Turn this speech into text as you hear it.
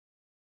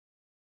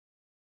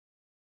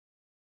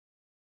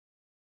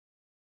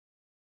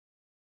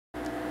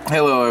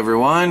Hello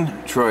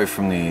everyone, Troy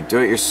from the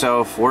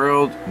Do-It-Yourself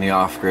World and the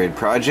Off-Grid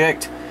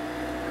Project.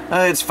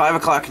 It's 5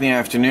 o'clock in the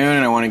afternoon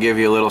and I want to give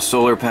you a little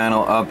solar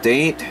panel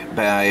update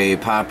by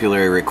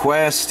popular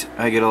request.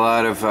 I get a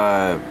lot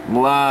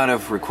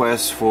of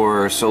requests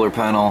for solar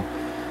panel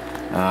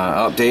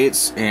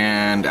updates,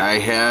 and I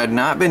had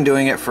not been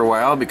doing it for a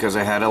while because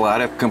I had a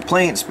lot of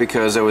complaints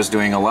because I was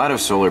doing a lot of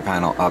solar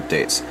panel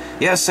updates.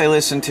 Yes, I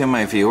listen to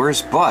my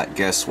viewers, but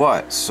guess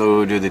what?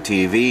 So do the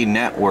TV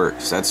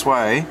networks. That's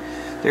why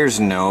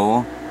there's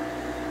no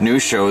new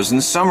shows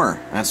in summer.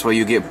 That's why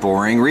you get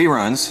boring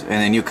reruns, and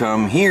then you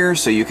come here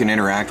so you can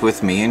interact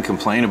with me and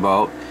complain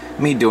about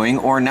me doing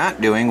or not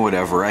doing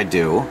whatever I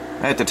do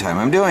at the time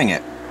I'm doing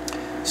it.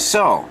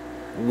 So,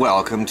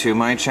 welcome to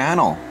my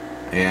channel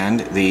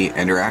and the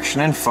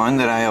interaction and fun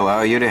that I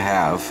allow you to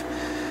have,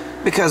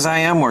 because I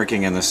am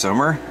working in the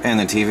summer and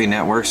the TV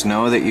networks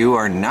know that you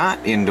are not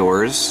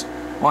indoors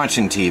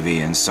watching TV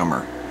in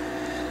summer.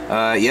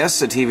 Yes,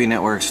 the TV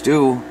networks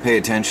do pay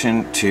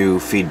attention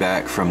to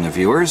feedback from the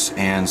viewers,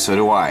 and so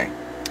do I.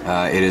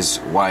 It is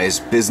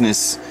wise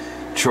business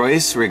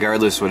choice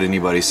regardless what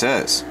anybody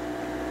says.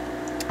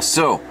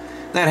 So,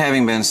 that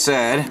having been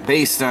said,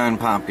 based on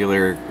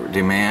popular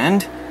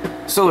demand,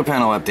 solar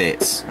panel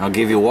updates. I'll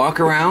give you a walk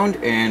around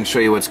and show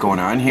you what's going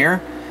on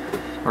here.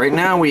 Right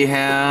now we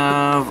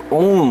have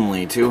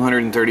only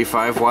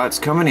 235 watts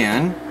coming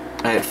in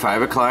at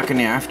 5 o'clock in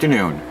the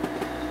afternoon.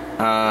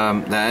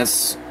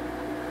 That's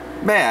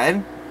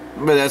bad,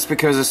 but that's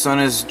because the sun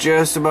is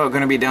just about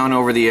going to be down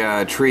over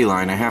the tree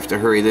line. I have to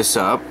hurry this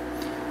up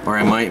or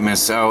I might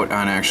miss out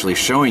on actually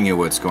showing you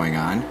what's going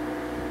on.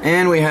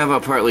 And we have a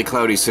partly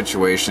cloudy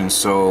situation,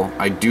 so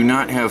I do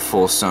not have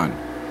full sun.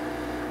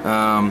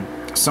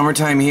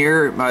 Summertime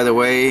here, by the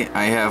way,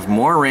 I have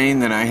more rain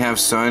than I have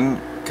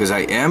sun because I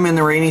am in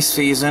the rainy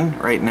season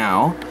right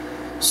now,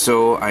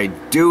 so I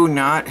do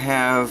not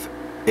have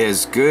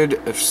as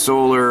good of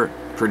solar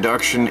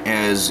production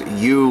as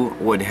you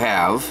would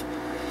have.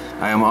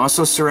 I am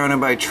also surrounded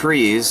by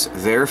trees,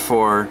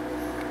 therefore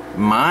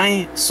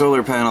my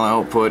solar panel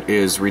output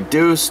is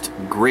reduced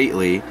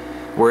greatly,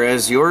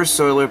 whereas your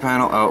solar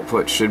panel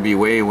output should be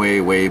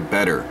way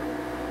better.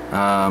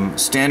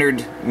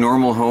 Standard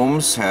normal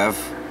homes have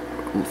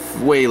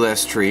way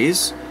less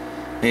trees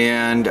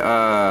and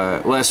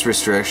less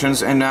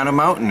restrictions and not a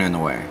mountain in the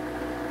way.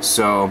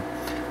 So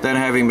that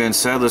having been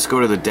said, let's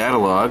go to the data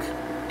log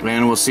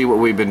and we'll see what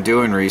we've been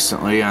doing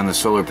recently on the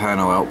solar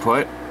panel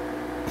output.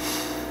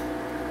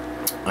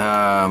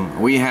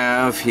 We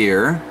have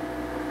here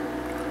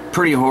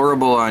pretty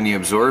horrible on the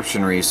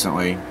absorption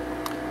recently.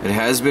 It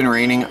has been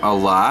raining a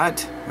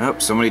lot. Oh,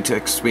 somebody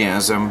texts me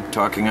as I'm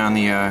talking on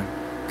the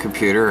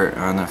computer,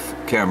 on the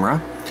camera.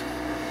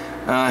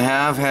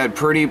 Have had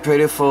pretty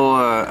pitiful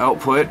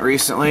output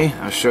recently.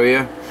 I'll show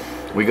you.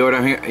 We go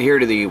down here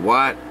to the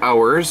watt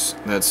hours.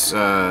 That's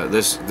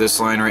this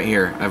line right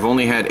here. I've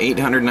only had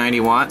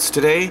 890 watts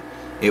today.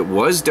 It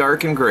was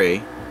dark and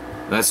gray.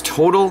 That's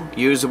total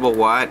usable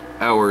watt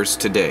hours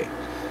today.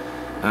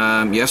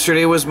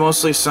 Yesterday was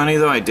mostly sunny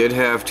though. I did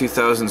have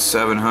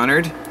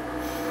 2,700,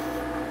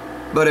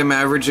 but I'm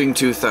averaging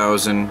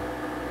 2,000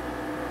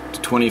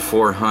 to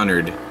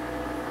 2,400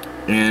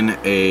 in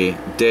a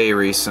day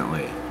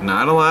recently.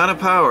 Not a lot of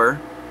power.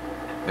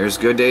 There's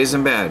good days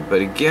and bad,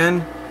 but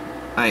again,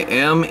 I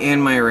am in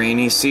my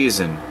rainy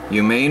season.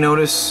 You may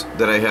notice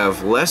that I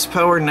have less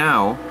power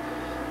now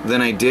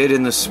than I did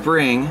in the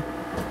spring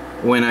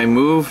when I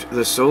moved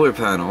the solar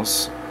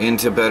panels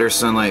into better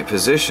sunlight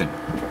position.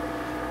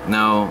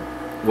 Now,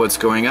 what's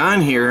going on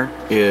here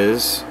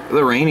is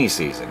the rainy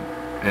season,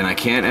 and I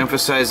can't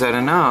emphasize that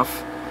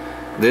enough.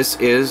 This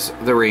is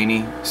the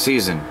rainy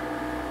season,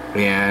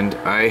 and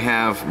I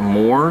have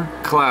more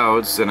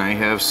clouds than I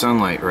have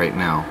sunlight right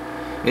now.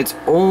 It's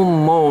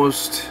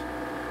almost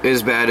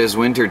as bad as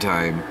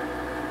wintertime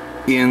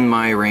in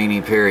my rainy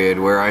period,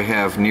 where I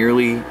have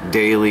nearly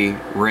daily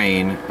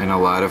rain and a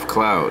lot of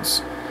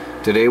clouds.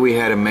 Today we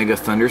had a mega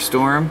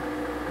thunderstorm.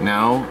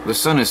 Now the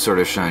sun is sort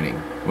of shining,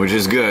 which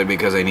is good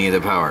because I need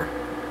the power.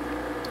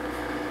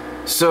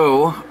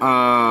 So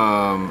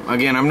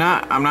again, I'm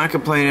not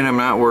complaining. I'm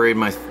not worried.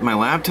 My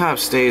laptop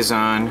stays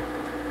on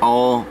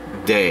all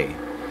day.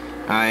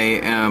 I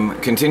am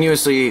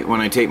continuously,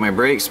 when I take my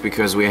breaks,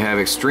 because we have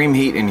extreme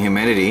heat and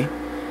humidity,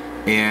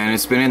 and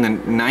it's been in the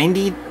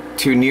 90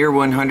 to near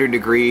 100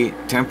 degree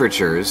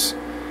temperatures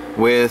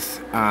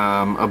with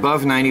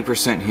above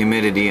 90%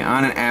 humidity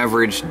on an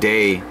average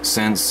day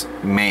since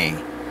May,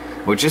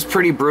 which is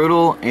pretty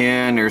brutal,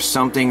 and there's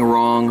something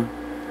wrong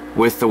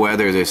with the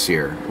weather this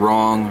year.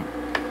 Wrong.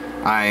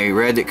 I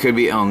read it could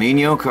be El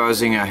Nino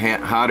causing a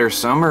hotter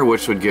summer,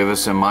 which would give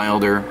us a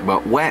milder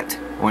but wet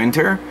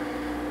winter,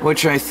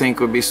 which I think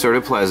would be sort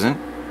of pleasant,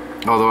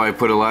 although I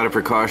put a lot of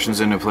precautions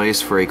into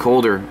place for a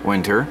colder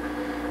winter,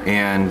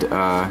 and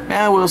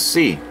we'll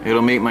see.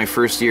 It'll make my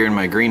first year in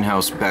my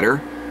greenhouse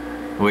better,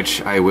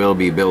 which I will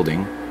be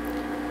building.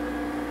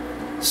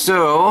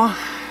 So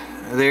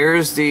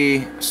there's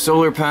the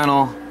solar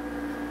panel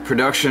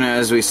production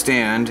as we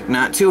stand.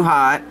 Not too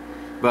hot,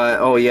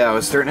 But oh yeah, I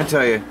was starting to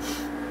tell you,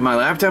 my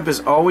laptop is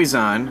always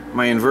on,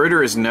 my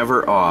inverter is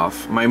never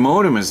off, my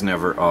modem is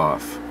never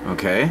off,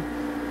 okay?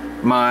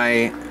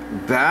 My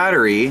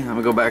battery, I'm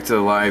gonna go back to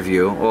the live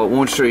view, well it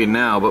won't show you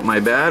now, but my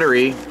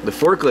battery, the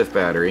forklift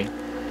battery,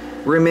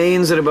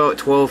 remains at about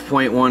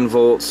 12.1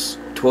 volts,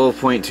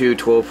 12.2,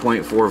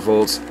 12.4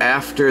 volts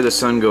after the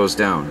sun goes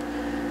down.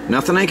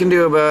 Nothing I can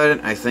do about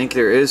it. I think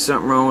there is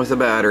something wrong with the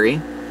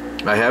battery.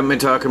 I haven't been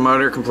talking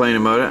about it or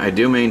complaining about it. I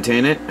do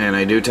maintain it and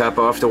I do top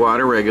off the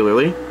water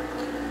regularly.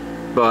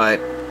 But,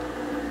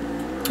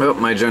 oh,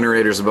 my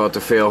generator's about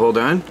to fail. Hold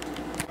on.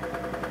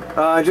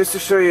 Just to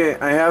show you,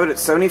 I have it at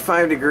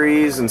 75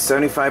 degrees and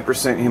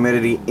 75%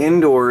 humidity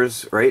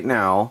indoors right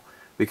now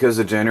because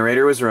the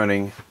generator was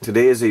running.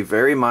 Today is a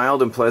very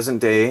mild and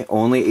pleasant day,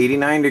 only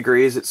 89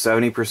 degrees at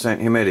 70%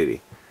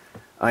 humidity.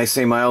 I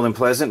say mild and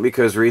pleasant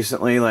because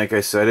recently, like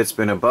I said, it's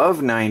been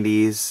above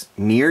 90s,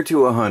 near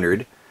to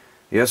 100.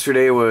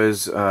 Yesterday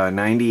was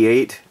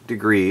 98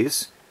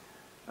 degrees,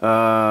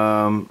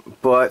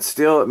 but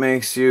still it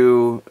makes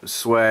you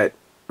sweat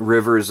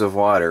rivers of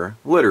water,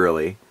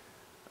 literally,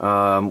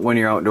 when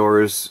you're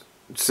outdoors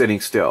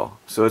sitting still.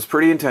 So it's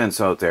pretty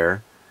intense out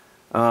there.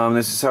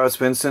 This is how it's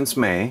been since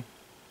May.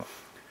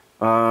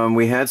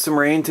 We had some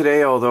rain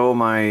today, although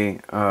my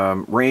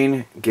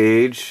rain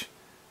gauge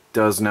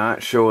does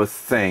not show a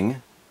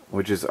thing,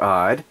 which is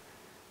odd.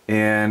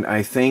 And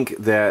I think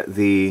that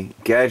the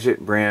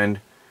Gadget brand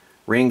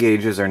rain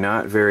gauges are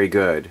not very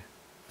good,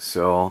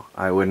 so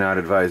I would not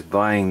advise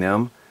buying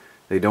them.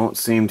 They don't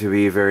seem to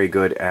be very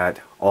good at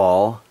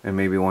all, and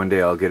maybe one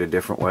day I'll get a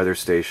different weather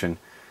station.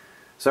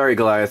 Sorry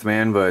Goliath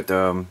man, but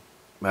I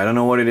don't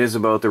know what it is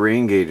about the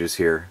rain gauges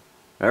here.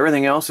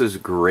 Everything else is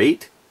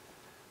great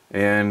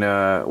and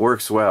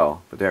works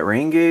well, but that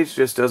rain gauge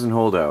just doesn't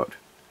hold out.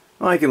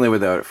 Well, I can live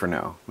without it for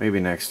now, maybe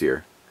next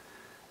year.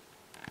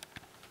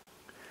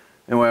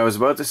 And what I was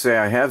about to say,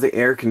 I have the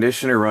air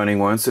conditioner running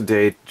once a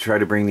day to try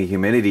to bring the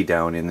humidity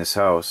down in this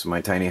house,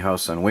 my tiny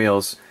house on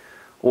wheels,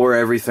 or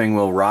everything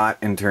will rot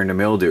and turn to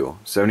mildew.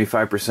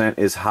 75%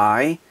 is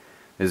high,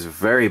 is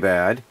very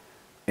bad,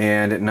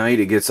 and at night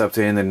it gets up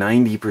to in the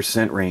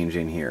 90% range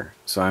in here.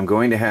 So I'm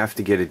going to have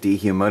to get a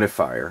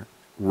dehumidifier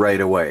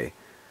right away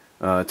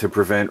to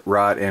prevent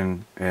rot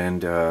and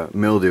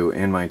mildew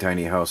in my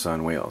tiny house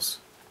on wheels.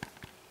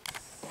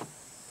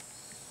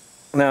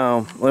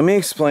 Now, let me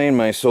explain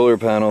my solar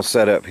panel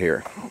setup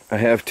here. I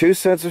have two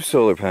sets of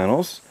solar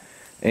panels,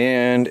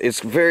 and it's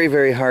very,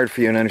 very hard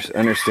for you to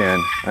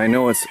understand. I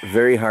know it's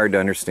very hard to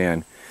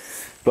understand,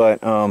 but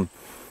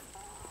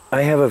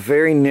I have a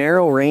very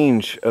narrow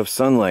range of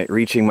sunlight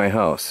reaching my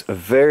house. A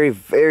very,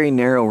 very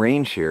narrow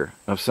range here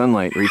of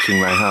sunlight reaching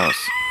my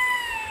house.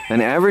 An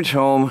average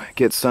home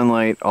gets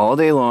sunlight all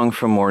day long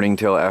from morning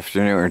till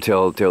afternoon or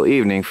till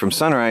evening, from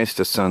sunrise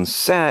to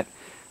sunset.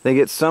 They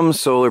get some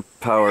solar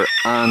power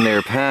on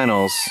their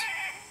panels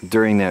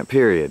during that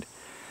period.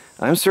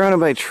 I'm surrounded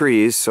by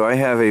trees, so I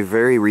have a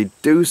very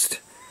reduced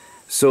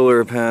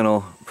solar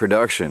panel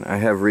production. I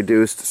have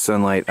reduced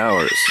sunlight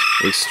hours,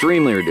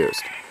 extremely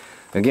reduced.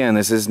 Again,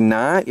 this is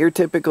not your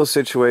typical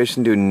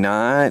situation. Do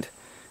not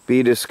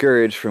be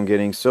discouraged from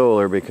getting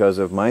solar because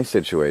of my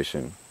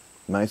situation.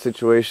 My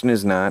situation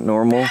is not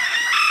normal.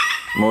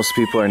 Most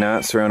people are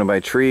not surrounded by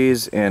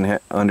trees and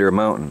under a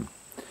mountain.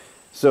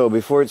 So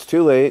before it's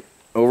too late,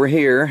 over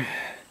here,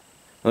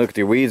 look,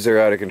 the weeds are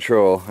out of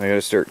control. I gotta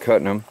start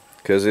cutting them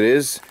because it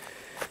is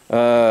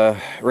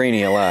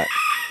rainy a lot.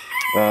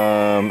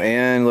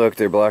 And look,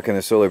 they're blocking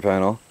the solar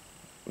panel.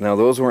 Now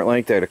those weren't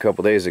like that a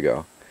couple days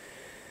ago.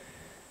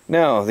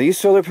 Now these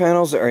solar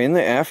panels are in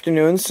the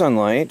afternoon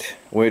sunlight,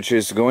 which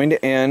is going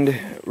to end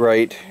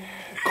right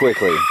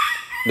quickly.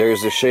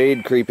 There's a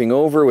shade creeping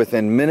over.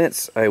 Within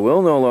minutes I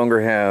will no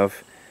longer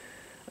have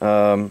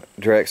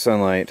direct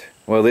sunlight.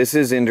 Well, this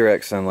is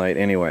indirect sunlight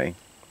anyway,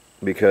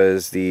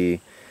 because the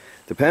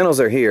panels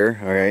are here,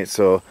 alright,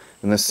 so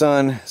and the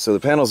sun, so the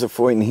panels are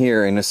pointing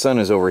here and the sun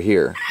is over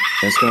here.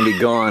 And it's going to be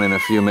gone in a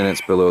few minutes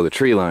below the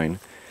tree line.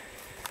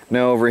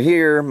 Now over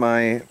here,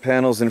 my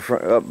panels in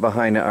front, up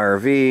behind the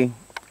RV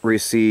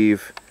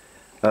receive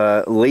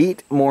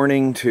late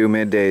morning to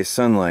midday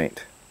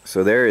sunlight.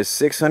 So there is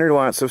 600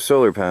 watts of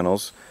solar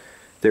panels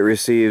that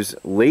receives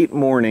late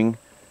morning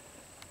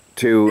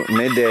to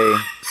midday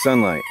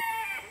sunlight.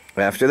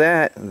 After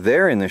that,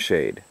 they're in the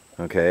shade,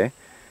 okay?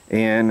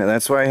 And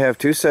that's why I have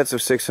two sets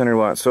of 600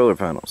 watt solar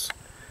panels.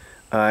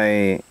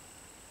 I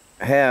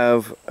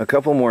have a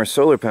couple more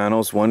solar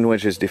panels, one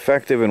which is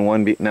defective and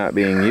one not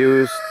being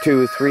used,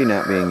 three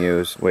not being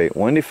used. Wait,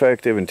 one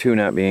defective and two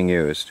not being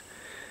used.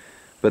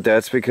 But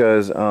that's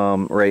because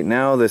right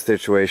now the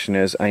situation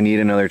is I need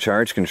another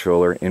charge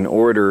controller in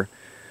order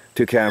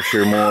to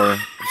capture more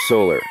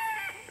solar,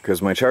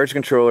 because my charge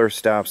controller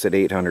stops at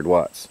 800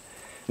 watts.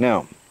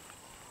 Now,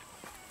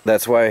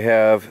 that's why I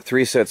have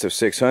three sets of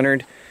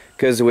 600,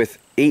 because with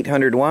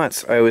 800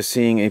 watts I was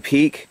seeing a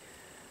peak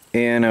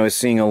and I was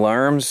seeing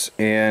alarms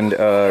and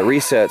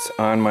resets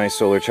on my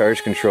solar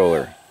charge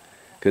controller,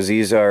 because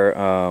these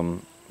are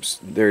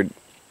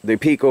they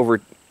peak over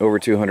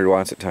 200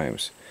 watts at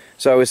times.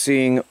 So I was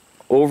seeing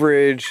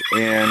overage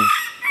and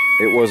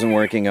it wasn't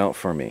working out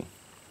for me.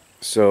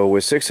 So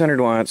with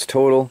 600 watts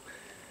total,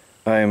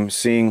 I'm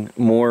seeing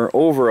more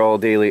overall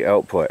daily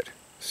output.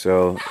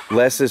 So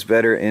less is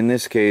better in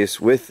this case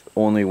with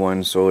only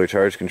one solar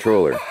charge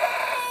controller.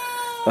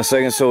 A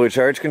second solar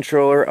charge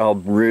controller, I'll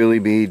really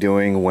be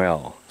doing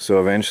well.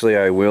 So eventually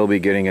I will be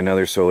getting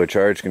another solar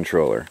charge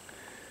controller.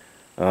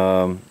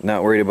 Not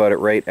worried about it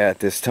right at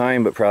this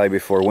time, but probably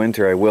before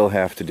winter I will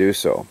have to do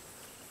so.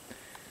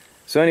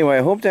 So anyway,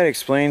 I hope that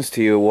explains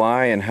to you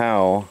why and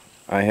how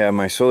I have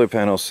my solar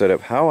panels set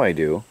up how I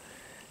do,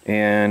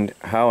 and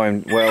how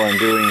I'm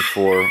doing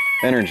for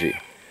energy.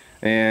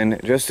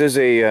 And just as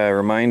a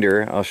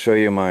reminder, I'll show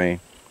you my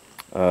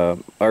my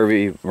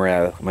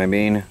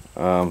main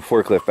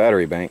forklift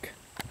battery bank.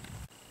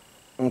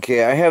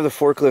 Okay, I have the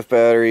forklift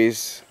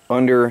batteries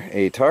under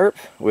a tarp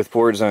with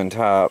boards on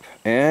top,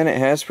 and it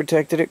has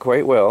protected it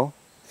quite well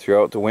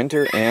throughout the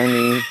winter and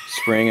the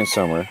spring and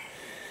summer.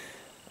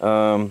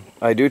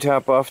 I do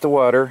top off the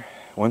water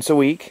once a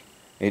week.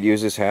 It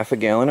uses half a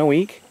gallon a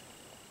week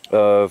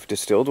of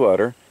distilled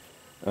water.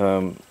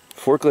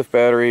 Forklift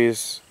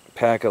batteries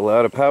pack a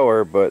lot of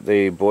power, but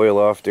they boil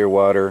off their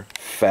water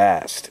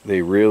fast.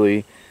 They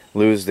really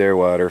lose their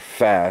water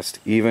fast,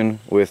 even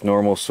with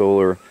normal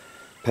solar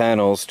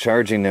panels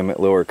charging them at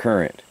lower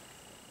current.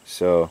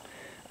 So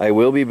I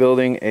will be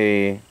building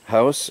a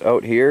house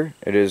out here.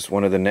 It is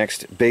one of the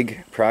next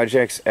big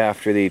projects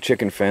after the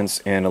chicken fence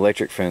and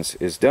electric fence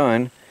is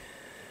done.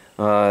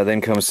 Then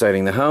comes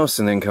siding the house,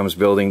 and then comes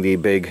building the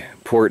big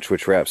porch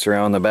which wraps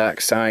around the back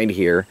side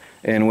here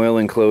and will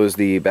enclose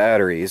the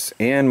batteries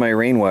and my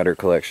rainwater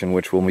collection,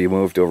 which will be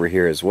moved over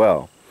here as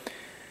well.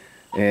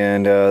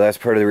 And that's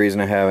part of the reason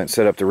I haven't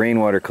set up the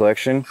rainwater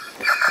collection.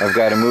 I've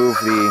got to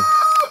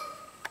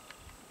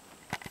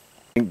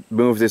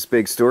move this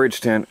big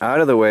storage tent out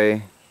of the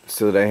way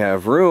so that I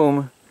have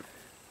room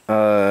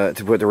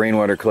to put the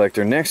rainwater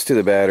collector next to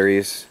the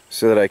batteries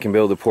so that I can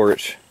build a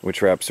porch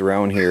which wraps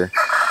around here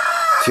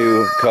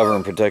to cover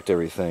and protect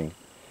everything.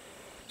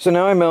 So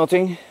now I'm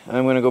melting.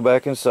 I'm going to go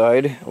back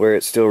inside where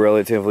it's still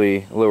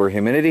relatively lower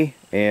humidity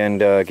and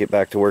get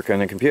back to work on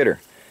the computer.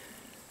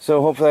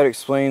 So hopefully that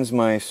explains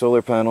my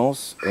solar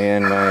panels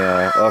and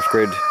my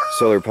off-grid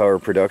solar power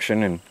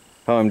production and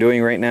how I'm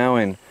doing right now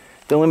and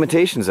the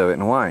limitations of it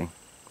and why.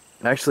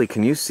 Actually,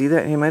 can you see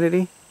that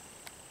humidity?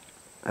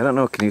 I don't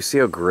know, can you see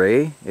how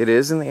gray it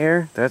is in the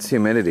air? That's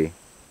humidity.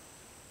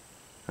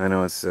 I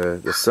know it's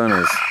the sun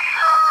is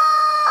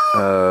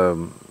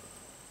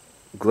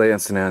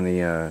glancing on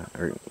the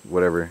or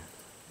whatever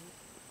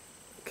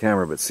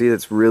camera, but see,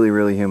 it's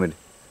really humid.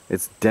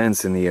 It's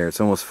dense in the air. It's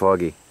almost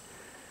foggy,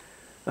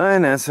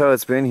 and that's how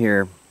it's been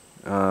here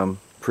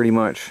pretty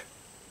much.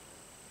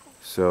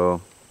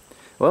 So,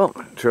 well,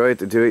 Troy at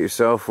the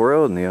Do-It-Yourself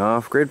World and the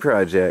Off-Grid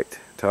Project,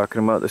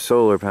 talking about the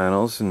solar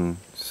panels and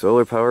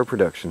solar power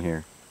production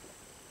here.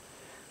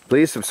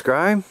 Please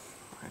subscribe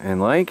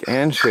and like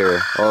and share.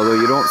 Although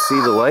you don't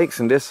see the likes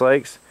and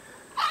dislikes,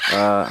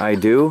 I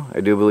do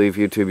believe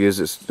YouTube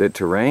uses it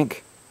to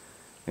rank.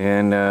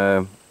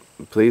 And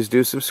please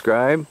do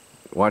subscribe.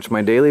 Watch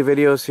my daily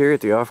videos here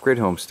at the Off-Grid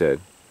Homestead.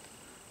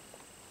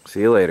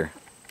 See you later.